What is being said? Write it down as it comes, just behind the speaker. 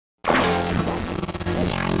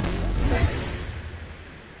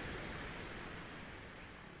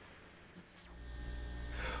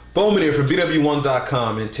BWOne here from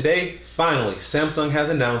BWOne.com, and today, finally, Samsung has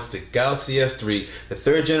announced the Galaxy S3, the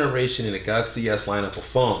third generation in the Galaxy S lineup of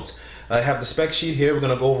phones. I have the spec sheet here. We're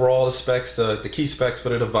going to go over all the specs, the key specs for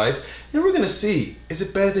the device, and we're going to see, is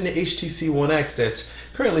it better than the HTC One X that's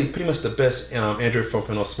currently pretty much the best Android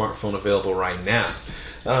 4.0 smartphone available right now.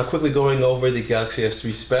 Quickly going over the Galaxy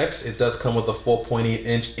S3 specs, it does come with a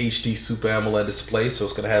 4.8-inch HD Super AMOLED display, so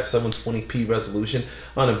it's going to have 720p resolution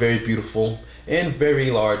on a very beautiful and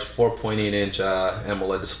very large 4.8-inch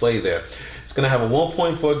AMOLED display there. It's going to have a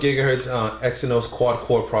 1.4 gigahertz Exynos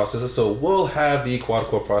quad-core processor, so we'll have the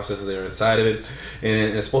quad-core processor there inside of it,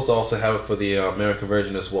 and it's supposed to also have it for the American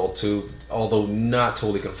version as well too, although not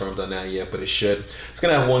totally confirmed on that yet, but it should. It's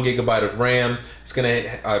going to have 1 gigabyte of RAM. It's going to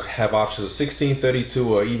have options of 16,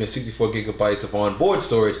 32, or even 64 gigabytes of onboard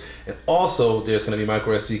storage, and also there's going to be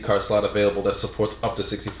micro SD card slot available that supports up to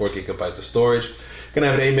 64 gigabytes of storage. Going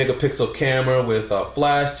to have an 8 megapixel camera with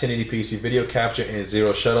flash, 1080p HD video capture, and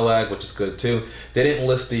zero shutter lag, which is good too. They didn't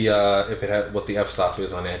list the if it had what the f-stop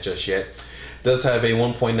is on that just yet. It does have a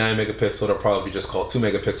 1.9 megapixel, that'll probably be just called 2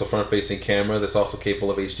 megapixel front-facing camera that's also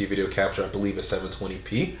capable of HD video capture, I believe at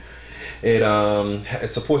 720p. It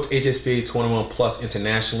supports HSPA 21 Plus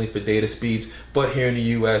internationally for data speeds, but here in the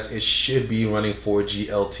US it should be running 4G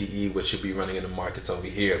LTE, which should be running in the markets over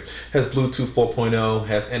here. It has Bluetooth 4.0,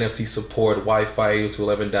 has NFC support, Wi-Fi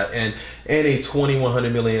 802.11n, and a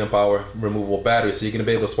 2100 milliamp hour removable battery, so you're going to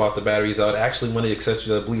be able to swap the batteries out. Actually, one of the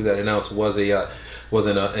accessories I believe that announced was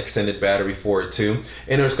an extended battery for it too,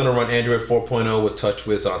 and it's going to run Android 4.0 with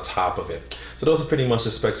TouchWiz on top of it. So those are pretty much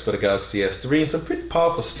the specs for the Galaxy S3, and some pretty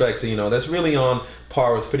powerful specs, you know, that's really on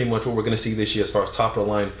par with pretty much what we're going to see this year as far as top of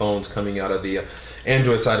the line phones coming out of the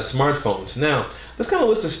Android side of smartphones. Now, let's kind of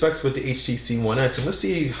list the specs with the HTC One X, and let's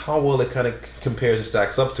see how well it kind of compares and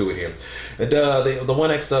stacks up to it here. The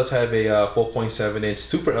One X does have a 4.7-inch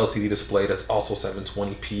Super LCD display that's also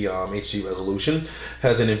 720p HD resolution.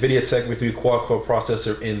 Has an NVIDIA Tegra 3 quad-core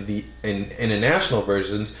processor in the international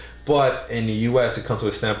versions, but in the US it comes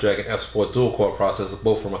with a Snapdragon S4 dual-core processor,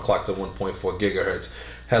 both from a clock to 1.4 gigahertz.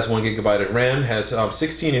 Has 1 gigabyte of RAM, has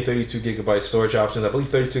 16 and 32 gigabyte storage options. I believe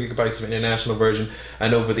 32 gigabytes for the international version. I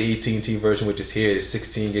know for the AT&T version, which is here, is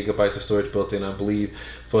 16 gigabytes of storage built in, I believe.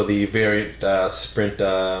 For the variant Sprint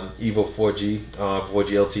Evo 4G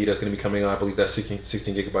LTE that's going to be coming on, I believe that's 16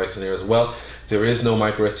 gigabytes in there as well. There is no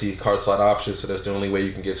micro SD card slot option, so that's the only way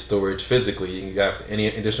you can get storage physically. You have any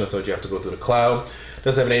additional storage, you have to go through the cloud. It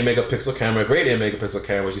does have an 8 megapixel camera, a great 8 megapixel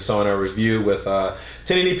camera, which you saw in our review, with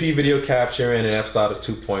 1080p video capture and an f-stop of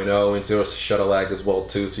 2.0 and zero shutter lag as well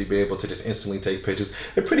too, so you'll be able to just instantly take pictures.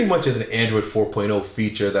 It pretty much is an Android 4.0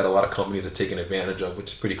 feature that a lot of companies are taking advantage of,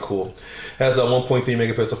 which is pretty cool. It has a 1.3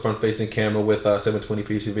 megapixel front-facing camera with 720p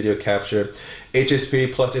HD video capture,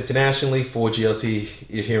 HSPA Plus internationally, 4G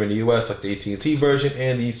LTE here in the US, like the AT&T version,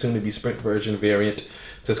 and the soon-to-be Sprint version variant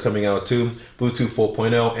that's coming out too. Bluetooth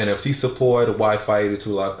 4.0, NFC support, Wi-Fi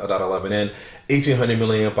 802.11n, 1800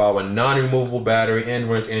 milliamp hour non-removable battery, and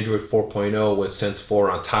runs Android 4.0 with Sense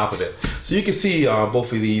 4 on top of it. So you can see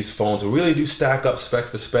both of these phones really do stack up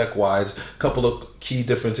spec for spec wise. A couple of key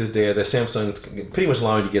differences there. The Samsung is pretty much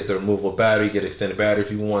allowing you to get the removable battery, get extended battery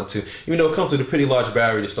if you want to, even though it comes with a pretty large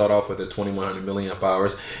battery to start off with at 2100 milliamp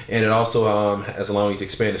hours, and it also is allowing you to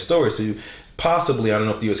expand the storage. So you possibly, I don't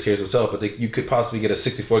know if the US carriers will sell it, but you could possibly get a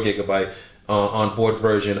 64 gigabyte onboard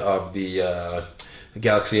version of the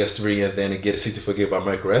Galaxy S3, and then get a 64 gigabyte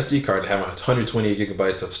micro SD card and have 128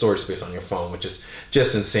 gigabytes of storage space on your phone, which is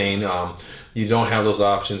just insane. You don't have those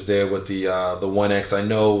options there with the One X. I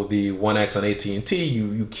know the One X on AT&T,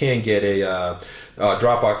 you can get a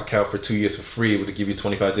Dropbox account for 2 years for free, which would give you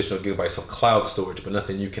 25 additional gigabytes of cloud storage, but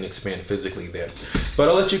nothing you can expand physically there. But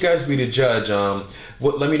I'll let you guys be the judge.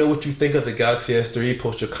 Let me know what you think of the Galaxy S3.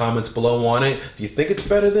 Post your comments below on it. Do you think it's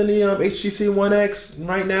better than the HTC One X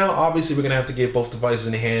right now? Obviously, we're going to have to get both devices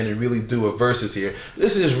in hand and really do a versus here.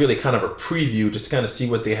 This is really kind of a preview, just to kind of see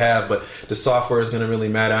what they have, but the software is going to really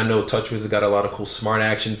matter. I know TouchWiz has got a lot of cool smart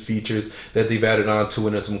action features that they've added onto,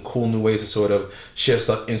 and there's some cool new ways to sort of share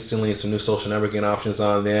stuff instantly, and some new social networking options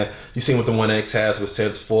on there. You've seen what the One X has with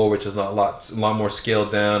Sense 4, which is a lot more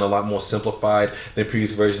scaled down, a lot more simplified than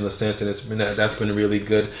previous versions of Sense, and that's been really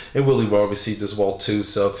good and really well received as well too.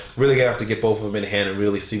 So really gonna have to get both of them in hand and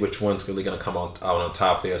really see which one's really gonna come out on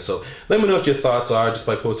top there. So let me know what your thoughts are just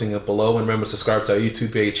by posting it below, and remember, subscribe to our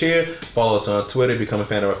YouTube page here, follow us on Twitter, become a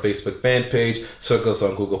fan of our Facebook fan page, circle us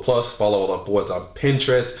on Google+, follow all our boards on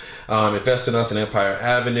Pinterest, invest in us in Empire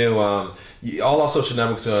Avenue. All our social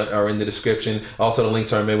networks are in the description. Also, the link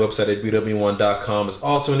to our main website at BWOne.com is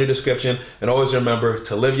also in the description. And always remember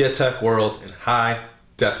to live your tech world in high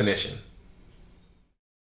definition.